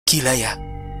Gila ya,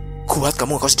 kuat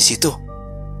kamu ngekos di situ.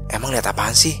 Emang lihat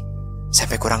apaan sih?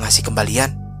 Sampai kurang ngasih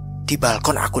kembalian. Di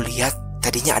balkon aku lihat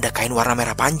tadinya ada kain warna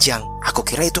merah panjang. Aku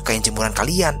kira itu kain jemuran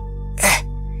kalian.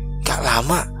 Gak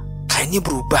lama kainnya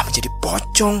berubah menjadi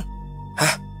pocong.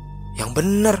 Hah? Yang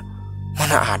bener,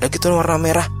 mana ada gitu warna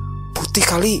merah? Putih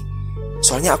kali.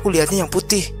 Soalnya aku lihatnya yang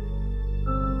putih.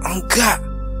 Enggak,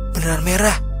 beneran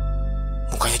merah.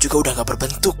 Mukanya juga udah gak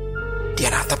berbentuk.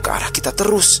 Dia natap ke arah kita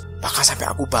terus. Bahkan sampai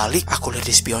aku balik, aku lihat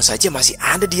di spion saja masih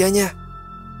ada dianya.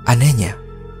 Anehnya,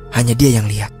 hanya dia yang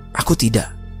lihat, aku tidak.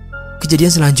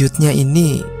 Kejadian selanjutnya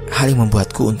ini hal yang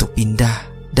membuatku untuk pindah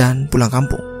dan pulang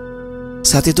kampung.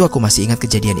 Saat itu aku masih ingat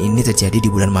kejadian ini terjadi di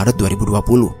bulan Maret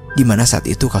 2020, di mana saat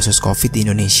itu kasus COVID di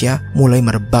Indonesia mulai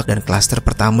merebak dan klaster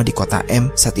pertama di kota M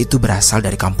saat itu berasal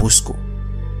dari kampusku.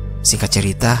 Singkat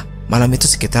cerita, malam itu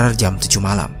sekitar jam 7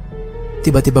 malam.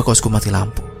 Tiba-tiba kosku mati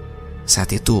lampu.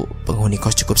 Saat itu penghuni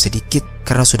kos cukup sedikit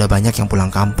karena sudah banyak yang pulang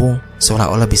kampung,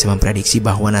 seolah-olah bisa memprediksi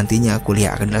bahwa nantinya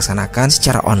kuliah akan dilaksanakan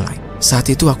secara online. Saat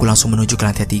itu aku langsung menuju ke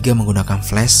lantai 3 menggunakan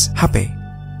flash HP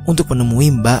untuk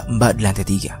menemui mbak-mbak di lantai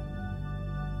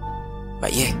 3.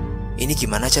 Mbak Ye, ini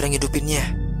gimana cara ngidupinnya?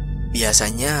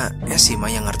 Biasanya si Ma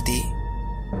yang ngerti.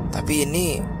 Tapi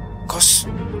ini kos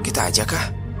kita aja kah?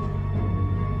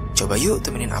 Coba yuk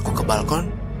temenin aku ke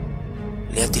balkon.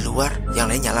 Lihat di luar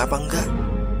yang lain nyala apa enggak.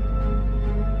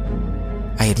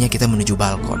 Akhirnya kita menuju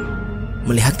balkon,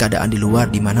 melihat keadaan di luar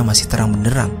di mana masih terang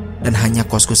benderang dan hanya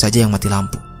kosku saja yang mati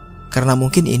lampu. Karena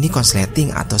mungkin ini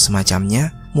konsleting atau semacamnya,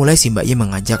 mulai si Mbak Ye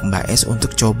mengajak Mbak S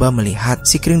untuk coba melihat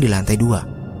si kring di lantai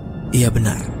 2. Iya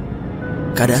benar,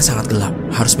 keadaan sangat gelap,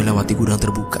 harus melewati gudang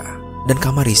terbuka dan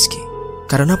kamar Rizky.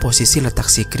 Karena posisi letak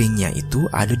si kringnya itu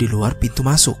ada di luar pintu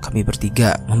masuk, kami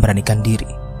bertiga memberanikan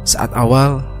diri. Saat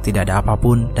awal tidak ada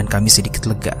apapun dan kami sedikit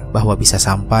lega bahwa bisa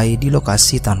sampai di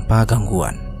lokasi tanpa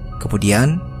gangguan.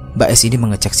 Kemudian Mbak S ini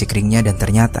mengecek si kringnya dan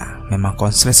ternyata memang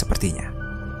konslet sepertinya.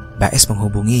 Mbak S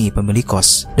menghubungi pemilik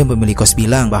kos dan pemilik kos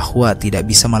bilang bahwa tidak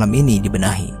bisa malam ini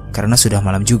dibenahi karena sudah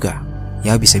malam juga.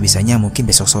 Ya bisa-bisanya mungkin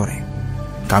besok sore.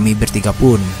 Kami bertiga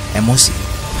pun emosi.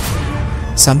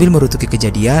 Sambil merutuki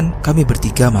kejadian, kami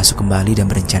bertiga masuk kembali dan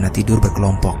berencana tidur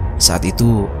berkelompok. Saat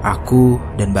itu, aku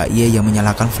dan Mbak Ye yang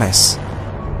menyalakan flash.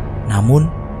 Namun,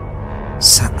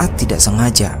 saat tidak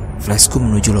sengaja, flashku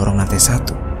menuju lorong lantai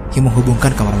 1 yang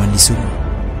menghubungkan kamar mandi sumur.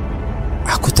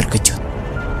 Aku terkejut,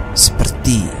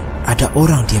 seperti ada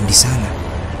orang diam di sana.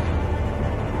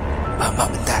 Mbak,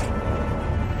 bentar.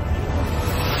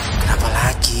 Kenapa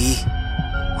lagi?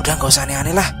 Udah gak usah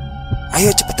aneh-aneh lah.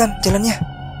 Ayo cepetan jalannya,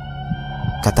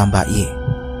 kata Mbak Ye.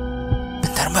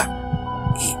 Bentar Mbak,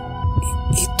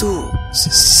 itu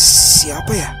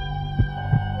siapa ya?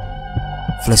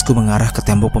 Flashku mengarah ke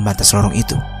tembok pembatas lorong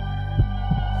itu.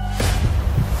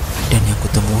 Dan yang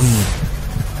kutemui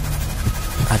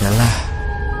adalah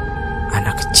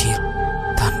anak kecil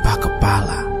tanpa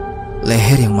kepala,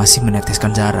 leher yang masih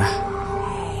meneteskan darah.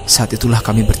 Saat itulah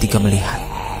kami bertiga melihat.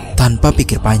 Tanpa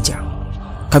pikir panjang,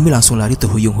 kami langsung lari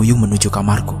terhuyung-huyung menuju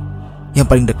kamarku yang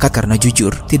paling dekat karena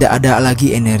jujur tidak ada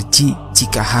lagi energi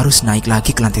jika harus naik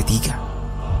lagi ke lantai 3.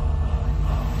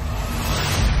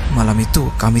 Malam itu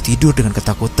kami tidur dengan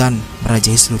ketakutan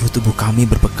merajai seluruh tubuh kami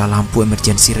berbekal lampu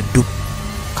emergensi redup.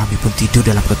 Kami pun tidur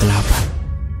dalam kegelapan.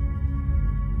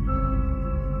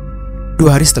 2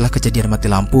 hari setelah kejadian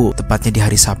mati lampu, tepatnya di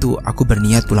hari Sabtu, aku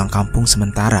berniat pulang kampung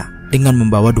sementara dengan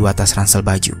membawa 2 tas ransel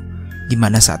baju, di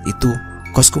mana saat itu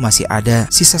kosku masih ada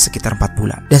sisa sekitar 4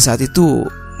 bulan. Dan saat itu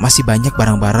masih banyak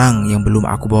barang-barang yang belum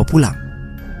aku bawa pulang.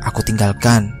 Aku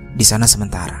tinggalkan di sana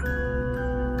sementara.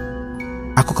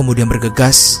 Aku kemudian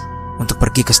bergegas untuk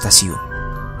pergi ke stasiun.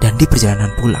 Dan di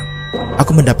perjalanan pulang,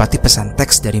 aku mendapati pesan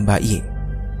teks dari Mbak Ye,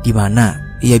 di mana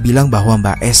ia bilang bahwa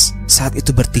Mbak S saat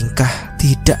itu bertingkah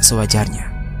tidak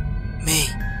sewajarnya. Mei,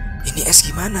 ini S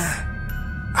gimana?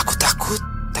 Aku takut.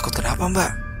 Takut kenapa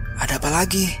Mbak? Ada apa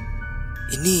lagi?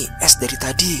 Ini S dari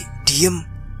tadi diem,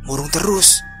 murung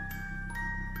terus.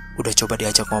 Udah coba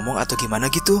diajak ngomong atau gimana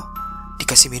gitu?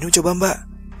 Dikasih minum coba Mbak?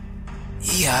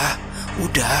 Iya,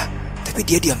 udah. Tapi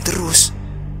dia diam terus.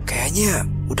 Kayaknya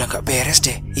udah gak beres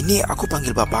deh. Ini aku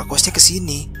panggil bapak kosnya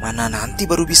kesini. Mana nanti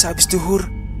baru bisa habis duhur.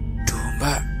 Duh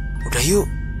Mbak, udah yuk.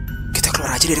 Kita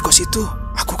keluar aja dari kos itu.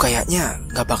 Aku kayaknya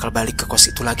gak bakal balik ke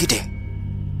kos itu lagi deh.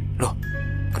 Loh,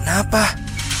 kenapa?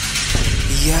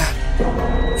 Iya,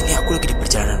 ini aku lagi di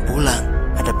perjalanan pulang.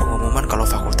 Ada pengumuman kalau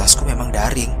fakultasku memang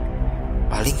daring.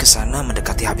 Paling kesana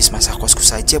mendekati habis masa kosku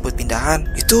saja buat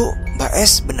pindahan. Itu Mbak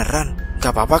S beneran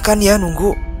gak apa-apa kan ya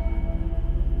nunggu?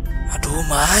 Aduh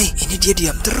Mai, ini dia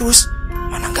diam terus.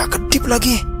 Mana gak kedip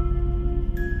lagi.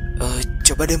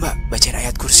 coba deh mbak, bacain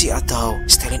ayat kursi atau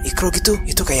setelin ikro gitu.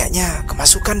 Itu kayaknya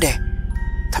kemasukan deh.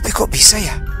 Tapi kok bisa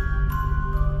ya?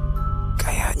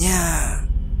 Kayaknya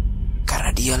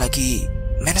karena dia lagi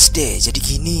mens deh, jadi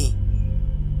gini.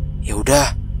 Ya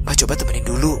udah, mbak coba temenin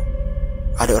dulu.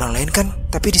 Ada orang lain kan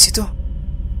tapi di situ?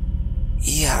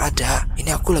 Iya ada,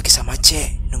 ini aku lagi sama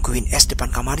C, nungguin es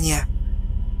depan kamarnya.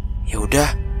 Ya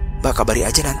udah, mbak kabari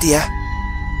aja nanti ya.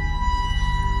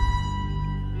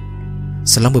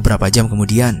 Selang beberapa jam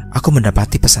kemudian, aku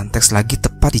mendapati pesan teks lagi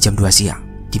tepat di jam 2 siang,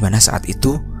 di mana saat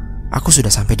itu aku sudah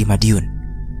sampai di Madiun.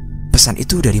 Pesan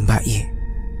itu dari Mbak Y.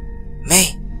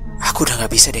 Mei, aku udah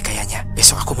gak bisa deh kayaknya,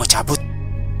 besok aku mau cabut.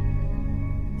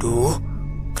 Duh,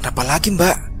 kenapa lagi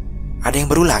mbak? Ada yang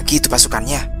baru lagi itu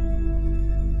pasukannya.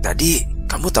 Tadi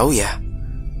kamu tahu ya,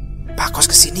 Pak Kos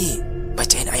kesini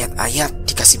bacain ayat-ayat,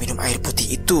 dikasih minum air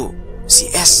putih itu si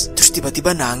es, terus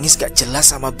tiba-tiba nangis gak jelas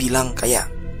sama bilang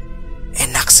kayak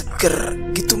enak seger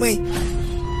gitu Mei.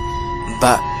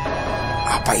 Mbak,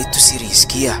 apa itu si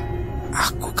Rizky ya?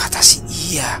 Aku kata sih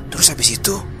iya. Terus habis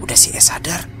itu udah si es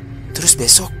sadar, terus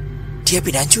besok dia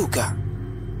pindahan juga.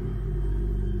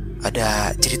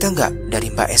 Ada cerita nggak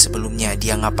dari Mbak S sebelumnya,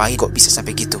 dia ngapain kok bisa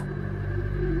sampai gitu?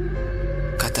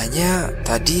 Katanya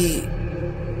tadi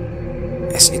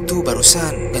S itu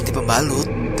barusan ganti pembalut,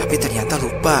 tapi ternyata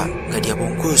lupa nggak dia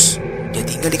bungkus. Dia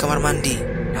tinggal di kamar mandi.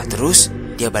 Nah terus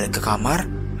dia balik ke kamar,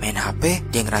 main HP,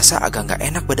 dia ngerasa agak nggak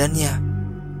enak badannya.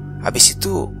 Habis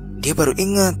itu dia baru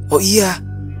ingat, oh iya,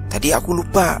 tadi aku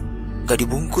lupa nggak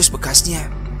dibungkus bekasnya.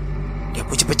 Dia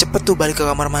pun cepet-cepet tuh balik ke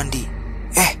kamar mandi.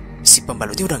 Si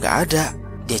pembalutnya udah gak ada.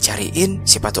 Dia cariin,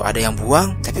 siapa tuh ada yang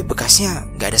buang, tapi bekasnya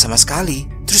gak ada sama sekali.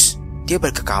 Terus dia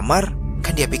balik ke kamar,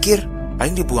 kan dia pikir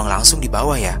paling dibuang langsung di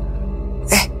bawah ya.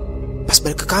 Pas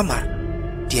balik ke kamar,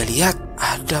 dia lihat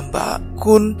ada Mbak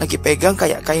Kun lagi pegang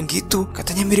kayak kain gitu,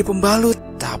 katanya mirip pembalut.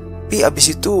 Tapi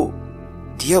abis itu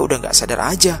dia udah gak sadar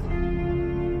aja.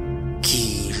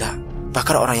 Gila,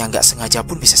 bahkan orang yang gak sengaja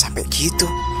pun bisa sampai gitu.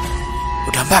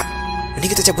 Udah mbak,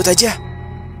 mending kita cabut aja.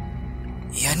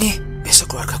 Iya nih,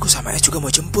 besok keluargaku sama Es juga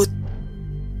mau jemput.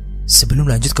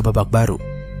 Sebelum lanjut ke babak baru,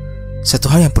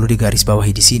 satu hal yang perlu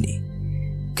digarisbawahi di sini.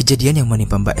 Kejadian yang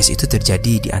menimpa Mbak Es itu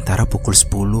terjadi di antara pukul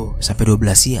 10 sampai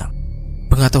 12 siang.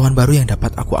 Pengetahuan baru yang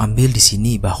dapat aku ambil di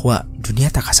sini bahwa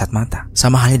dunia tak kasat mata,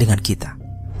 sama halnya dengan kita.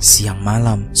 Siang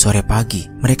malam, sore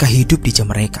pagi, mereka hidup di jam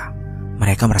mereka.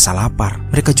 Mereka merasa lapar,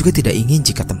 mereka juga tidak ingin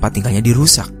jika tempat tinggalnya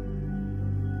dirusak.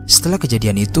 Setelah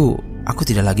kejadian itu, aku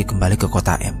tidak lagi kembali ke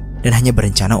kota M dan hanya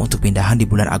berencana untuk pindahan di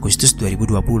bulan Agustus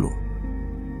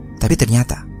 2020. Tapi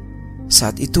ternyata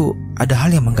saat itu ada hal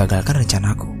yang menggagalkan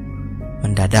rencanaku.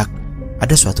 Mendadak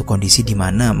ada suatu kondisi di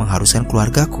mana mengharuskan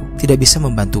keluargaku tidak bisa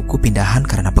membantuku pindahan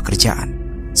karena pekerjaan.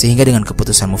 Sehingga dengan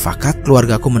keputusan mufakat,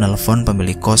 keluargaku menelpon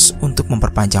pemilik kos untuk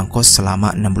memperpanjang kos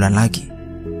selama 6 bulan lagi.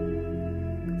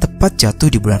 Tepat jatuh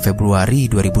di bulan Februari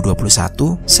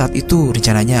 2021, saat itu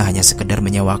rencananya hanya sekedar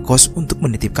menyewa kos untuk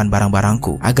menitipkan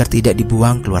barang-barangku agar tidak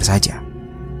dibuang keluar saja.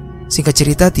 Singkat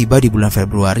cerita, tiba di bulan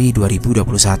Februari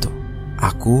 2021.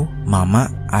 Aku, mama,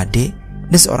 adik,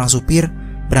 dan seorang supir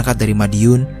berangkat dari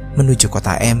Madiun menuju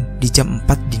kota M di jam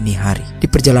 4 dini hari. Di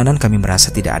perjalanan kami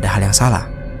merasa tidak ada hal yang salah,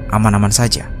 aman-aman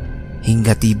saja.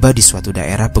 Hingga tiba di suatu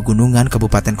daerah pegunungan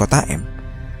Kabupaten Kota M,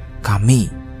 kami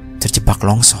terjebak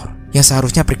longsor. Yang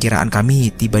seharusnya perkiraan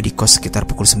kami tiba di kos sekitar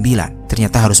pukul 9,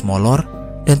 ternyata harus molor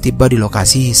dan tiba di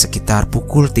lokasi sekitar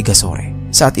pukul 3 sore.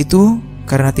 Saat itu,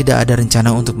 karena tidak ada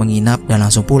rencana untuk menginap dan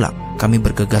langsung pulang, kami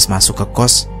bergegas masuk ke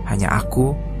kos, hanya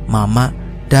aku, mama,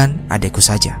 dan adekku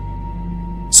saja.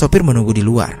 Sopir menunggu di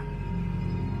luar.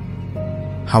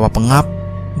 Hawa pengap,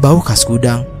 bau khas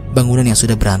gudang, bangunan yang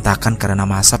sudah berantakan karena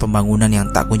masa pembangunan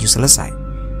yang tak kunjung selesai.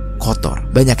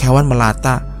 Kotor, banyak hewan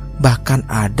melata, bahkan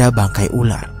ada bangkai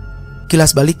ular.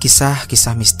 Kilas balik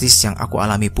kisah-kisah mistis yang aku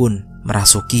alami pun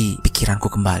merasuki pikiranku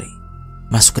kembali.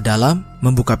 Masuk ke dalam,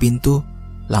 membuka pintu,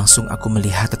 langsung aku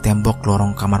melihat ke tembok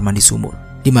lorong kamar mandi sumur,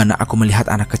 di mana aku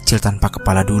melihat anak kecil tanpa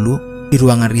kepala dulu di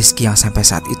ruangan Rizky yang sampai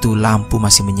saat itu lampu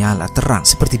masih menyala terang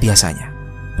seperti biasanya.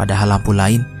 Padahal lampu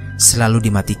lain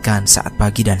selalu dimatikan saat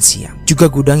pagi dan siang.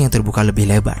 Juga gudang yang terbuka lebih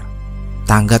lebar.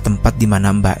 Tangga tempat di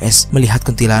mana Mbak S melihat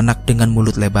kuntilanak dengan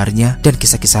mulut lebarnya dan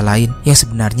kisah-kisah lain yang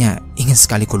sebenarnya ingin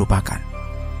sekali kulupakan.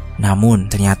 Namun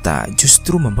ternyata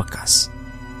justru membekas.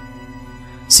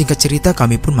 Singkat cerita,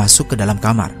 kami pun masuk ke dalam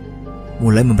kamar,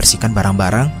 mulai membersihkan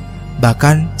barang-barang.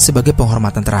 Bahkan sebagai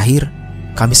penghormatan terakhir,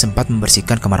 kami sempat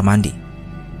membersihkan kamar mandi,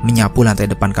 menyapu lantai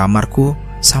depan kamarku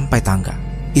sampai tangga.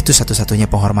 Itu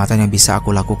satu-satunya penghormatan yang bisa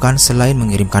aku lakukan selain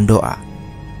mengirimkan doa.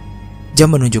 Jam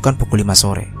menunjukkan pukul 5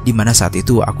 sore, di mana saat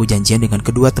itu aku janjian dengan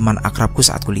kedua teman akrabku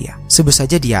saat kuliah. Sebut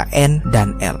saja dia N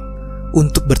dan L.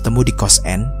 untuk bertemu di kos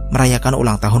N merayakan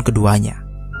ulang tahun keduanya.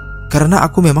 Karena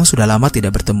aku memang sudah lama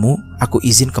tidak bertemu, aku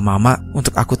izin ke mama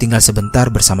untuk aku tinggal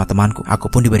sebentar bersama temanku. Aku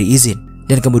pun diberi izin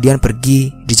dan kemudian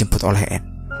pergi dijemput oleh N.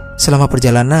 Selama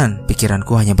perjalanan,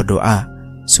 pikiranku hanya berdoa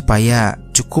supaya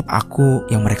cukup aku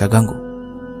yang mereka ganggu,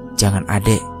 jangan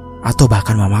adek atau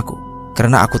bahkan mamaku.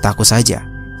 Karena aku takut saja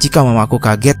jika mamaku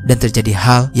kaget dan terjadi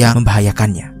hal yang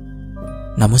membahayakannya.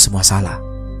 Namun semua salah.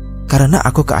 Karena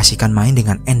aku keasikan main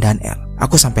dengan N dan L,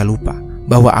 aku sampai lupa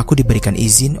bahwa aku diberikan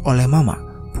izin oleh mama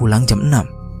pulang jam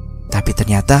 6. Tapi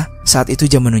ternyata saat itu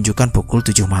jam menunjukkan pukul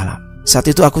 7 malam.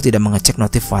 Saat itu aku tidak mengecek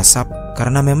notif WhatsApp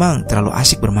karena memang terlalu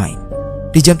asyik bermain.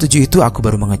 Di jam 7 itu aku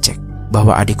baru mengecek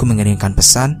bahwa adikku mengirimkan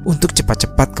pesan untuk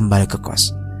cepat-cepat kembali ke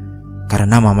kos.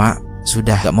 Karena mama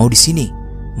sudah gak mau di sini,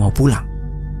 mau pulang.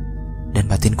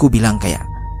 Dan batinku bilang kayak,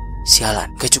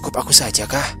 sialan, gak cukup aku saja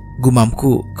kah?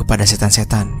 Gumamku kepada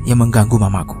setan-setan yang mengganggu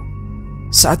mamaku.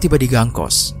 Saat tiba di gang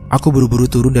kos, aku buru-buru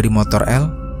turun dari motor L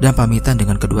dan pamitan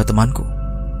dengan kedua temanku.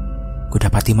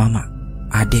 Kudapati mama,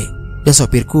 adek, dan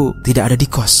sopirku tidak ada di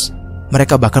kos.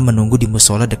 Mereka bahkan menunggu di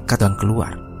musola dekat gang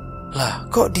keluar. Lah,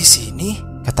 kok di sini?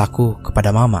 Kataku kepada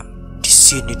mama. Di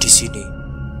sini.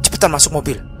 Cepetan masuk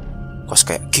mobil. Kos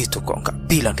kayak gitu kok nggak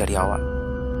bilang dari awal.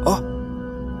 Oh,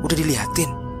 udah dilihatin.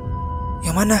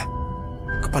 Yang mana?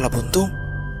 Kepala buntung?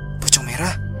 Pocong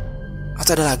merah?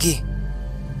 Atau ada lagi?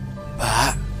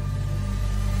 Mbak,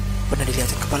 pernah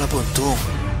dilihatin kepala buntung?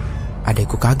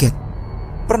 Adekku kaget.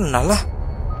 Pernah lah,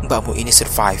 mbakmu ini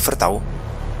survivor tahu.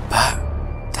 Mbak,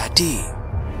 tadi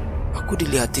aku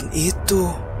dilihatin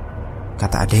itu,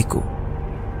 kata adekku.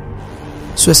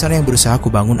 Suasana yang berusaha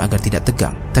aku bangun agar tidak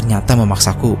tegang ternyata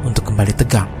memaksaku untuk kembali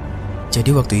tegang.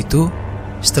 Jadi waktu itu,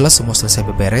 setelah semua selesai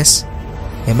beberes,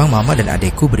 memang mama dan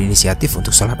adekku berinisiatif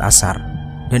untuk sholat asar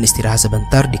dan istirahat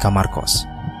sebentar di kamar kos.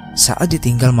 Saat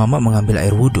ditinggal mama mengambil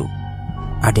air wudhu,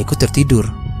 adekku tertidur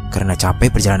karena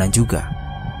capek perjalanan juga.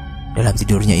 Dalam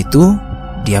tidurnya itu,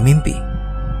 dia mimpi.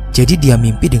 Jadi dia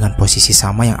mimpi dengan posisi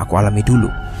sama yang aku alami dulu.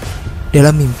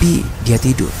 Dalam mimpi, dia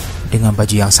tidur dengan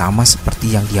baju yang sama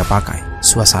seperti yang dia pakai.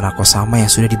 Suasana kos sama yang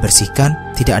sudah dibersihkan,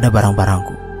 tidak ada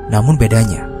barang-barangku. Namun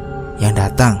bedanya, yang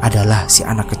datang adalah si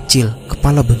anak kecil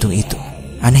kepala buntung itu.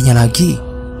 Anehnya lagi,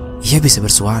 ia bisa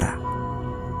bersuara.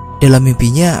 Dalam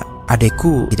mimpinya,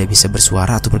 adekku tidak bisa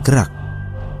bersuara atau bergerak.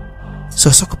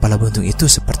 Sosok kepala buntung itu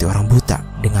seperti orang buta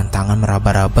dengan tangan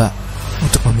meraba-raba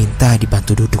untuk meminta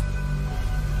dibantu duduk.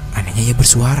 Anehnya ia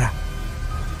bersuara.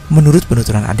 Menurut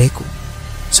penuturan adekku,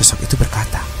 sosok itu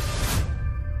berkata,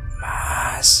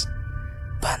 "Mas,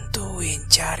 bantuin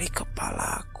cari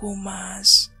kepalaku,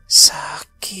 Mas.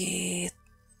 Sakit,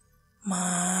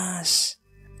 Mas."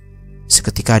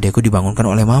 Seketika adekku dibangunkan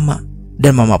oleh mama,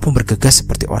 dan mama pun bergegas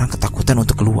seperti orang ketakutan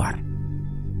untuk keluar.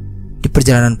 Di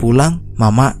perjalanan pulang,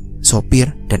 mama,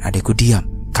 sopir, dan adekku diam,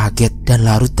 kaget dan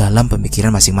larut dalam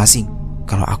pemikiran masing-masing.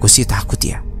 Kalau aku sih takut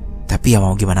ya, tapi ya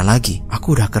mau gimana lagi,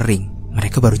 aku udah kering,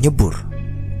 mereka baru nyebur.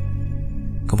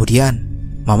 Kemudian,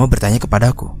 mama bertanya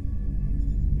kepadaku,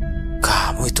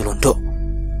 "Kamu itu Londo,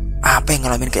 apa yang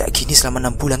ngalamin kayak gini selama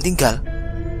 6 bulan tinggal?"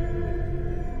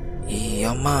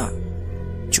 "Iya, Ma.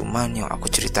 Cuman yang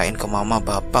aku ceritain ke mama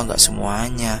bapak gak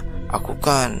semuanya. Aku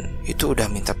kan itu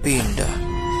udah minta pindah.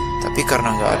 Tapi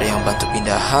karena gak ada yang bantu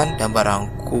pindahan dan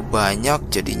barangku banyak,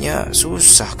 jadinya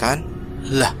susah kan."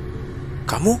 "Lah,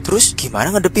 kamu terus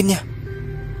gimana ngadepinnya?"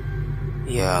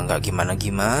 "Ya gak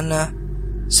gimana-gimana.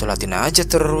 Sholatin aja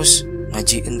terus,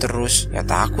 ngajiin terus. Ya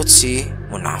takut sih,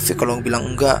 munafik kalau bilang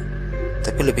enggak.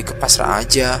 Tapi lebih ke pasrah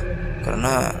aja.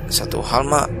 Karena satu hal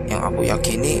mak yang aku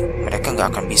yakini, mereka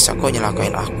gak akan bisa kok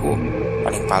nyelakain aku.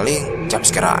 Paling-paling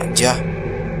jumpscare aja."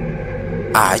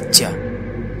 "Aja?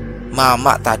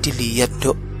 Mama tadi lihat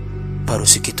dok, baru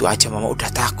segitu aja mama udah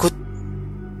takut."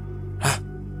 "Hah?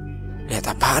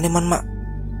 Lihat apaan emang mak?"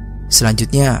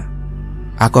 Selanjutnya,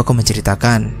 aku akan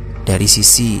menceritakan dari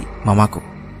sisi mamaku.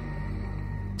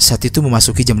 Saat itu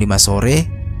memasuki jam 5 sore,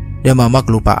 dan mama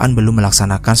kelupaan belum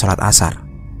melaksanakan sholat asar.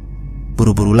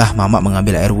 Buru-burulah mama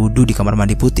mengambil air wudhu di kamar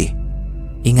mandi putih.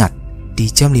 Ingat, di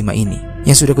jam 5 ini,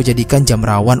 yang sudah kujadikan jam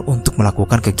rawan untuk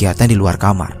melakukan kegiatan di luar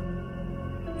kamar.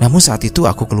 Namun saat itu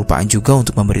aku kelupaan juga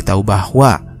untuk memberitahu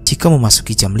bahwa jika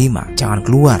memasuki jam 5, jangan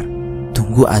keluar,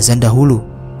 tunggu azan dahulu.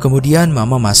 Kemudian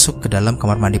mama masuk ke dalam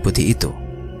kamar mandi putih itu.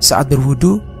 Saat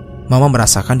berwudu, mama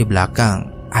merasakan di belakang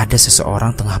ada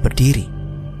seseorang tengah berdiri.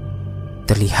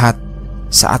 Terlihat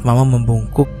saat mama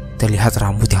membungkuk, terlihat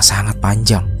rambut yang sangat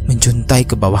panjang menjuntai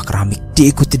ke bawah keramik,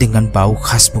 diikuti dengan bau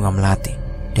khas bunga melati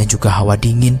dan juga hawa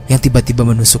dingin yang tiba-tiba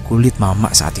menusuk kulit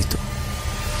mama saat itu.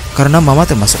 Karena mama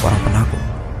termasuk orang penakut,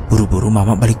 buru-buru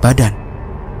mama balik badan.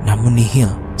 Namun nihil,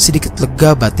 Sedikit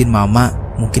lega batin Mama,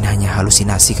 mungkin hanya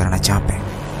halusinasi karena capek.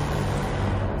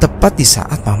 Tepat di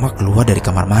saat Mama keluar dari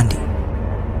kamar mandi,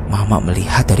 Mama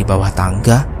melihat dari bawah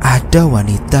tangga ada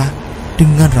wanita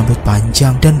dengan rambut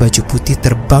panjang dan baju putih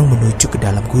terbang menuju ke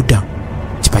dalam gudang.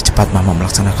 Cepat-cepat Mama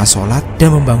melaksanakan sholat dan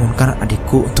membangunkan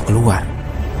adikku untuk keluar.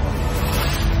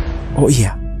 Oh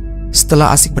iya,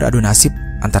 setelah asik beradu nasib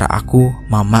antara aku,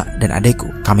 Mama, dan adikku,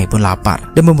 kami pun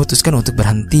lapar dan memutuskan untuk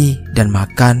berhenti dan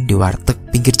makan di warteg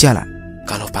pinggir jalan.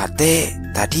 Kalau Pak T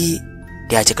tadi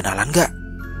diajak kenalan gak?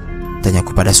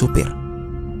 Tanyaku pada supir.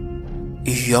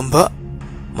 Iya Mbak,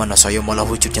 mana saya malah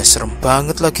wujudnya serem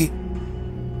banget lagi.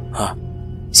 Hah,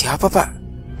 siapa Pak?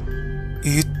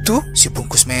 Itu si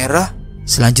bungkus merah.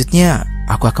 Selanjutnya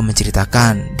aku akan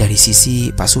menceritakan dari sisi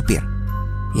Pak Supir,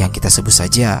 yang kita sebut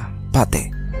saja Pak T.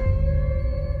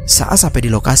 Saat sampai di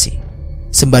lokasi,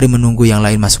 sembari menunggu yang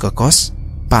lain masuk ke kos,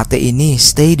 Pak T ini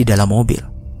stay di dalam mobil.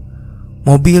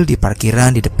 Mobil di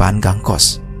parkiran di depan gang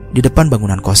kos, di depan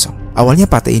bangunan kosong. Awalnya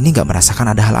Pak T ini gak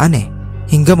merasakan ada hal aneh,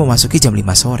 hingga memasuki jam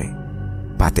 5 sore.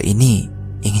 Pak T ini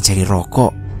ingin cari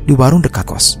rokok di warung dekat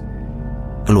kos.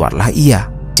 Keluarlah ia,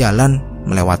 jalan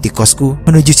melewati kosku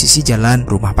menuju sisi jalan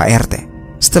rumah Pak RT.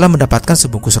 Setelah mendapatkan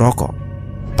sebungkus rokok,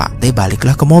 Pak T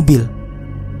baliklah ke mobil.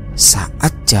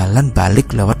 Saat jalan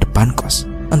balik lewat depan kos,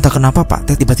 entah kenapa Pak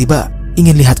T tiba-tiba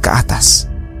ingin lihat ke atas.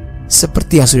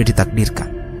 Seperti yang sudah ditakdirkan,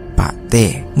 Pak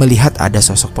T melihat ada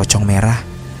sosok pocong merah,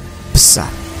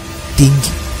 besar,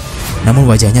 tinggi. Namun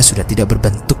wajahnya sudah tidak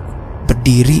berbentuk,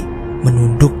 berdiri,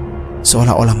 menunduk,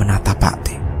 seolah-olah menatap Pak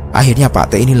T. Akhirnya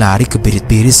Pak T ini lari ke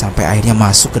birit-birit sampai akhirnya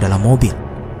masuk ke dalam mobil.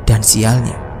 Dan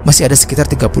sialnya, masih ada sekitar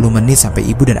 30 menit sampai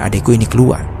ibu dan adikku ini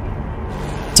keluar.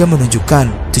 Jam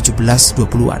menunjukkan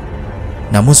 17.20-an.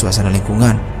 Namun suasana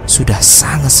lingkungan sudah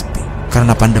sangat sepi.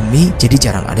 Karena pandemi, jadi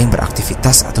jarang ada yang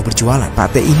beraktivitas atau berjualan.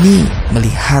 Pak T ini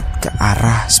melihat ke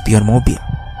arah spion mobil.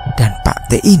 Dan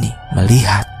Pak T ini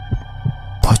melihat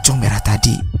pocong merah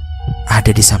tadi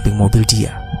ada di samping mobil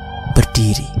dia,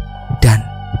 berdiri dan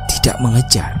tidak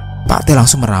mengejar. Pak T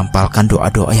langsung merampalkan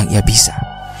doa-doa yang ia bisa.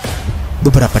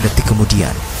 Beberapa detik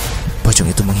kemudian,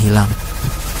 pocong itu menghilang,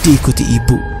 diikuti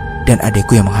ibu dan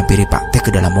adikku yang menghampiri Pak T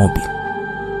ke dalam mobil.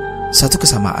 Satu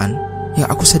kesamaan yang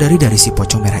aku sadari dari si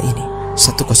pocong merah ini,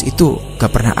 satu kos itu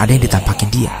gak pernah ada yang ditampakin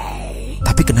dia.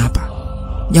 Tapi kenapa?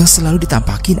 Yang selalu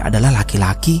ditampakin adalah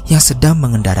laki-laki yang sedang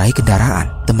mengendarai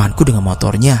kendaraan, temanku dengan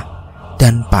motornya,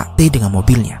 dan Pak T dengan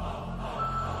mobilnya.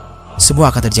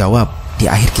 Semua akan terjawab di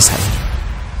akhir kisah ini.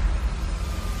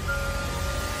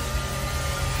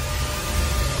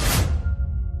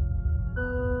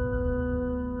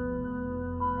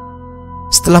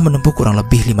 Setelah menempuh kurang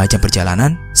lebih 5 jam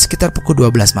perjalanan, sekitar pukul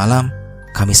 12 malam,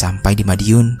 kami sampai di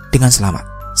Madiun dengan selamat.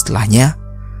 Setelahnya,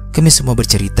 kami semua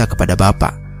bercerita kepada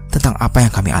Bapak tentang apa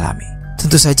yang kami alami.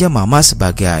 Tentu saja Mama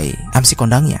sebagai MC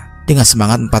kondangnya, dengan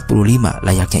semangat 45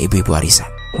 layaknya ibu-ibu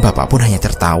arisan. Bapak pun hanya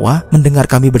tertawa mendengar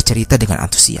kami bercerita dengan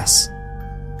antusias.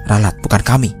 Ralat, bukan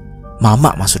kami,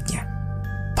 Mama maksudnya.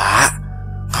 Pak,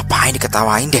 ngapain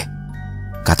diketawain deh?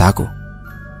 Kataku.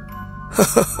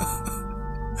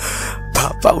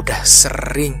 Bapak udah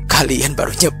sering, kalian baru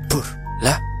nyebur.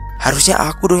 Lah, harusnya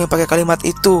aku dong yang pakai kalimat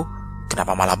itu.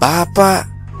 Kenapa malah Bapak?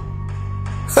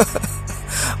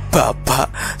 Bapak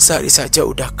sehari saja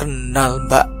udah kenal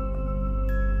Mbak.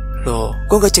 Loh,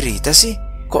 kok gak cerita sih?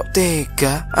 Kok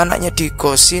tega anaknya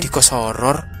dikosin di kos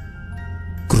horor?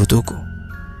 Gerutuku.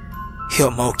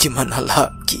 Ya mau gimana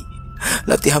lagi,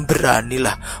 latihan berani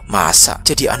lah. Masa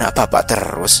jadi anak Bapak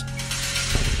terus?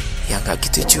 Ya gak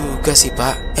gitu juga sih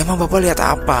Pak. Emang Bapak lihat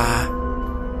apa?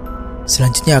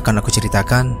 Selanjutnya akan aku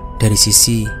ceritakan dari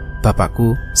sisi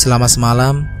bapakku selama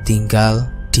semalam tinggal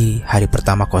di hari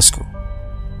pertama kosku.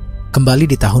 Kembali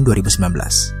di tahun 2019.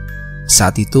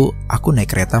 Saat itu aku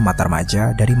naik kereta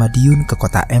Matarmaja dari Madiun ke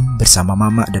kota M bersama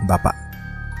Mama dan Bapak.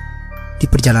 Di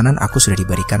perjalanan aku sudah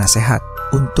diberikan nasihat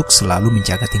untuk selalu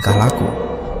menjaga tingkah laku,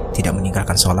 tidak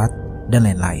meninggalkan sholat, dan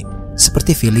lain-lain.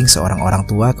 Seperti feeling seorang orang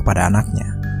tua kepada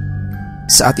anaknya.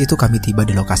 Saat itu kami tiba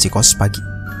di lokasi kos pagi.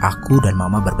 Aku dan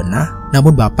Mama berbenah,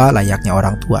 namun Bapak layaknya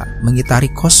orang tua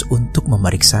mengitari kos untuk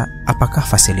memeriksa apakah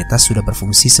fasilitas sudah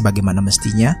berfungsi sebagaimana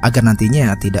mestinya agar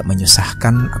nantinya tidak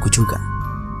menyusahkan aku juga.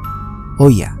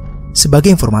 Oh iya,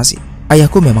 sebagai informasi,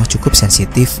 ayahku memang cukup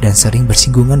sensitif dan sering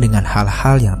bersinggungan dengan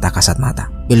hal-hal yang tak kasat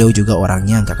mata. Beliau juga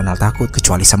orangnya gak kenal takut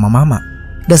kecuali sama Mama.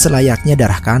 Dan selayaknya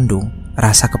darah kandung,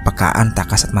 rasa kepekaan tak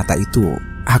kasat mata itu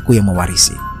aku yang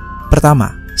mewarisi.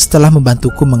 Pertama, setelah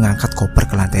membantuku mengangkat koper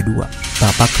ke lantai 2,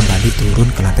 Bapak kembali turun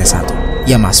ke lantai 1.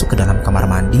 Ia masuk ke dalam kamar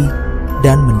mandi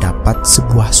dan mendapat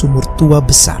sebuah sumur tua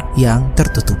besar yang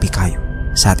tertutupi kayu.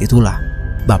 Saat itulah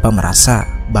Bapak merasa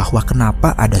bahwa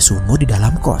kenapa ada sumur di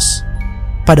dalam kos.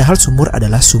 Padahal sumur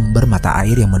adalah sumber mata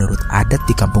air yang menurut adat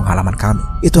di kampung halaman kami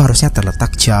itu harusnya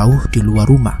terletak jauh di luar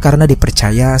rumah karena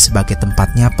dipercaya sebagai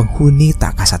tempatnya penghuni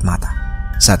tak kasat mata.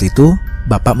 Saat itu,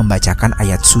 Bapak membacakan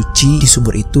ayat suci di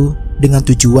sumur itu dengan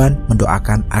tujuan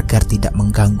mendoakan agar tidak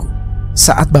mengganggu.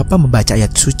 Saat Bapak membaca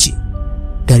ayat suci,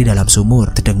 dari dalam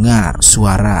sumur terdengar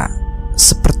suara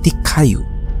seperti kayu.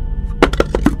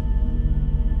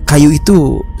 Kayu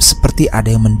itu seperti ada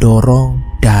yang mendorong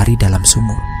dari dalam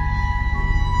sumur.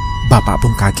 Bapak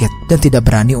pun kaget dan tidak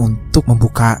berani untuk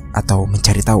membuka atau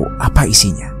mencari tahu apa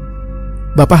isinya.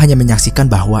 Bapak hanya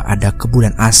menyaksikan bahwa ada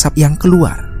kepulan asap yang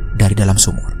keluar dari dalam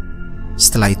sumur.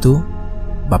 Setelah itu,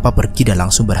 Bapak pergi dan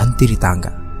langsung berhenti di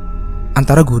tangga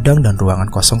antara gudang dan ruangan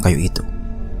kosong kayu itu.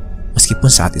 Meskipun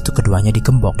saat itu keduanya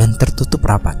digembok dan tertutup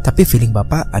rapat, tapi feeling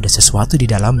Bapak ada sesuatu di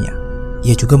dalamnya.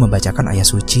 Ia juga membacakan ayat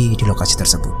suci di lokasi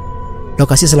tersebut.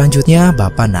 Lokasi selanjutnya,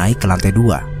 Bapak naik ke lantai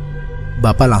 2.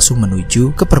 Bapak langsung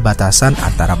menuju ke perbatasan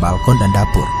antara balkon dan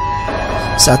dapur.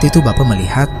 Saat itu Bapak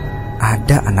melihat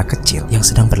ada anak kecil yang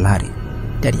sedang berlari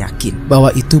dan yakin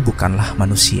bahwa itu bukanlah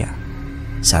manusia.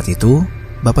 Saat itu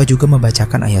Bapak juga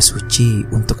membacakan ayat suci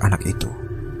untuk anak itu,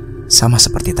 sama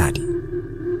seperti tadi.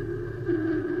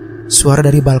 Suara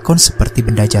dari balkon seperti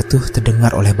benda jatuh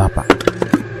terdengar oleh Bapak.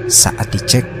 Saat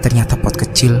dicek, ternyata pot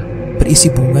kecil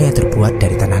berisi bunga yang terbuat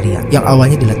dari tanah liat yang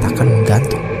awalnya diletakkan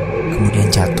menggantung, kemudian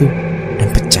jatuh dan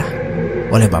pecah.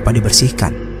 Oleh Bapak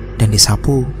dibersihkan dan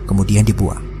disapu, kemudian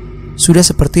dibuang. Sudah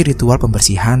seperti ritual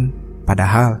pembersihan,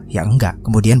 padahal ya enggak.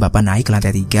 Kemudian Bapak naik ke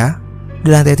lantai 3. Di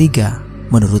lantai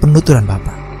 3, menurut penuturan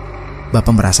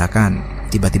Bapak merasakan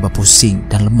tiba-tiba pusing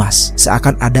dan lemas,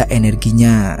 seakan ada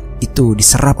energinya itu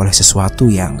diserap oleh sesuatu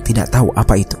yang tidak tahu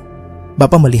apa itu.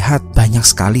 Bapak melihat banyak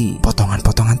sekali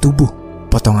potongan-potongan tubuh.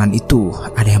 Potongan itu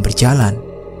ada yang berjalan,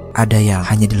 ada yang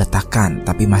hanya diletakkan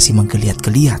tapi masih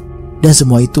menggeliat-geliat. Dan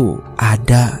semua itu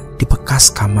ada di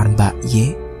bekas kamar Mbak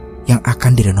Y yang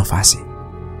akan direnovasi.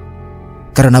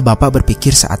 Karena Bapak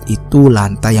berpikir saat itu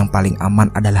lantai yang paling aman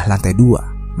adalah lantai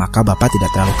 2, maka Bapak tidak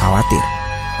terlalu khawatir.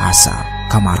 Asal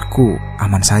kamarku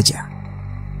aman saja.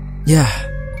 Yah,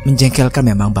 menjengkelkan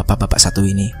memang bapak-bapak satu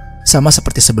ini. Sama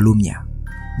seperti sebelumnya,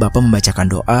 Bapak membacakan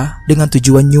doa dengan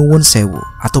tujuan nyuwun sewu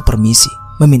atau permisi,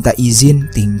 meminta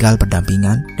izin tinggal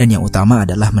berdampingan, dan yang utama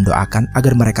adalah mendoakan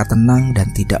agar mereka tenang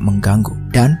dan tidak mengganggu.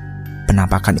 Dan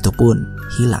penampakan itu pun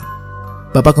hilang.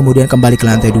 Bapak kemudian kembali ke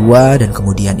lantai 2 dan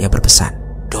kemudian ia berpesan,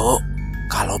 "Dok,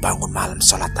 kalau bangun malam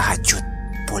sholat tahajud,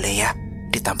 boleh ya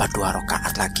ditambah 2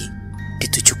 rakaat lagi,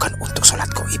 ditujukan untuk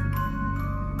sholat gaib."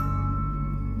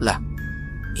 Lah,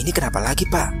 ini kenapa lagi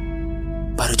Pak?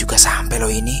 Baru juga sampai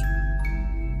loh ini.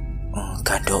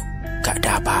 Enggak Dok, gak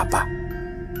ada apa-apa.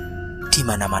 Di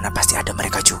mana-mana pasti ada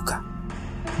mereka juga.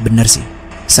 Bener sih,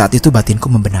 saat itu batinku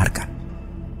membenarkan.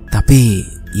 Tapi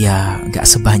ya gak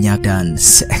sebanyak dan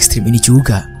se-ekstrim ini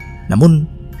juga. Namun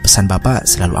pesan Bapak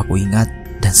selalu aku ingat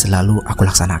dan selalu aku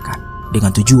laksanakan,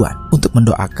 dengan tujuan untuk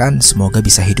mendoakan semoga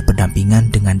bisa hidup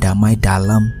berdampingan dengan damai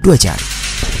dalam 2 jari.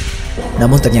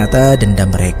 Namun ternyata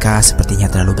dendam mereka sepertinya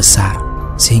terlalu besar,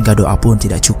 sehingga doa pun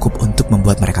tidak cukup untuk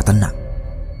membuat mereka tenang.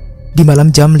 Di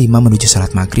malam jam 5 menuju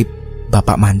salat maghrib,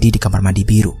 Bapak mandi di kamar mandi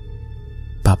biru.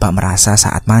 Bapak merasa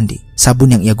saat mandi,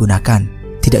 sabun yang ia gunakan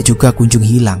tidak juga kunjung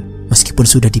hilang meskipun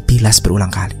sudah dibilas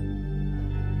berulang kali.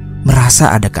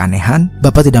 Merasa ada keanehan,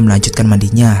 Bapak tidak melanjutkan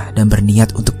mandinya dan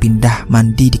berniat untuk pindah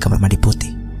mandi di kamar mandi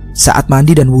putih. Saat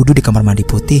mandi dan wudhu di kamar mandi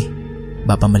putih,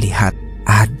 Bapak melihat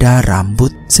ada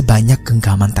rambut sebanyak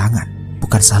genggaman tangan,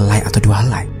 bukan sehelai atau 2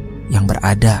 helai, yang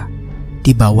berada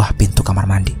di bawah pintu kamar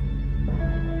mandi.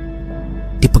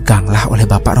 Dipeganglah oleh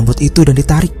Bapak rambut itu dan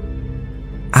ditarik.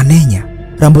 Anehnya,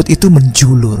 rambut itu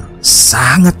menjulur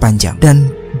sangat panjang dan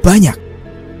banyak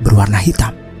berwarna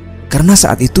hitam. Karena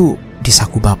saat itu di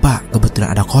saku Bapak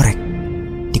kebetulan ada korek.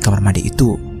 Di kamar mandi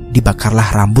itu dibakarlah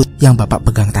rambut yang Bapak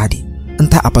pegang tadi.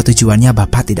 Entah apa tujuannya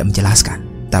Bapak tidak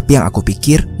menjelaskan. Tapi yang aku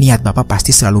pikir niat Bapak pasti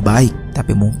selalu baik.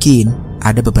 Tapi mungkin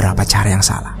ada beberapa cara yang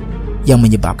salah yang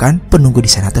menyebabkan penunggu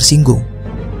di sana tersinggung.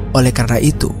 Oleh karena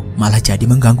itu malah jadi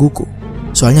menggangguku.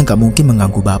 Soalnya gak mungkin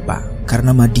mengganggu Bapak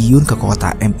karena Madiun ke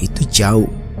kota M itu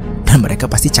jauh dan mereka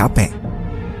pasti capek.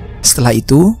 Setelah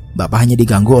itu Bapak hanya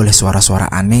diganggu oleh suara-suara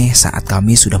aneh saat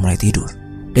kami sudah mulai tidur.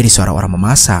 Dari suara orang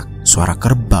memasak, suara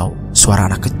kerbau,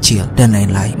 suara anak kecil, dan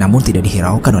lain-lain, namun tidak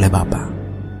dihiraukan oleh Bapak.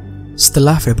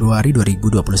 Setelah Februari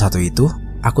 2021 itu,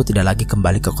 aku tidak lagi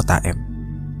kembali ke kota M.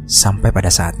 Sampai pada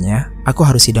saatnya, aku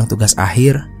harus sidang tugas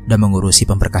akhir dan mengurusi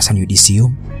pemberkasan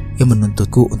yudisium yang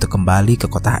menuntutku untuk kembali ke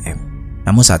kota M.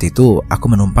 Namun saat itu aku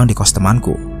menumpang di kos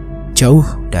temanku, jauh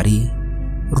dari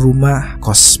rumah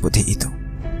kos putih itu.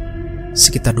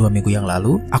 Sekitar 2 minggu yang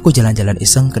lalu, aku jalan-jalan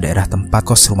iseng ke daerah tempat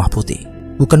kos Rumah Putih.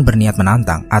 Bukan berniat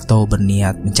menantang atau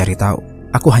berniat mencari tahu.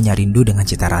 Aku hanya rindu dengan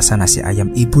cita rasa nasi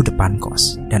ayam ibu depan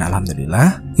kos. Dan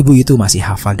alhamdulillah, ibu itu masih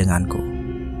hafal denganku.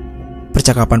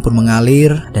 Percakapan pun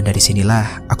mengalir, dan dari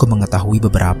sinilah aku mengetahui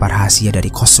beberapa rahasia dari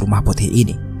kos Rumah Putih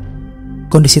ini.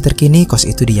 Kondisi terkini kos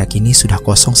itu diyakini sudah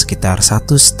kosong sekitar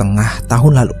 1,5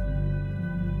 tahun lalu.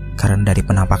 Karena dari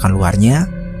penampakan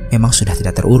luarnya, memang sudah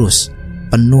tidak terurus,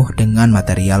 penuh dengan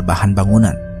material bahan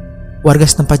bangunan. Warga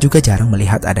setempat juga jarang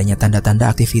melihat adanya tanda-tanda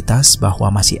aktivitas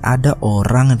bahwa masih ada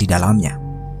orang di dalamnya.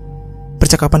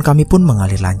 Percakapan kami pun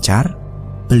mengalir lancar.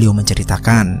 Beliau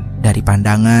menceritakan dari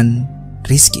pandangan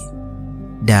Rizky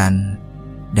dan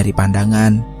dari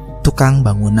pandangan tukang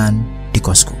bangunan di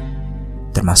kosku.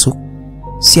 Termasuk,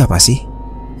 siapa sih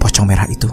pocong merah itu?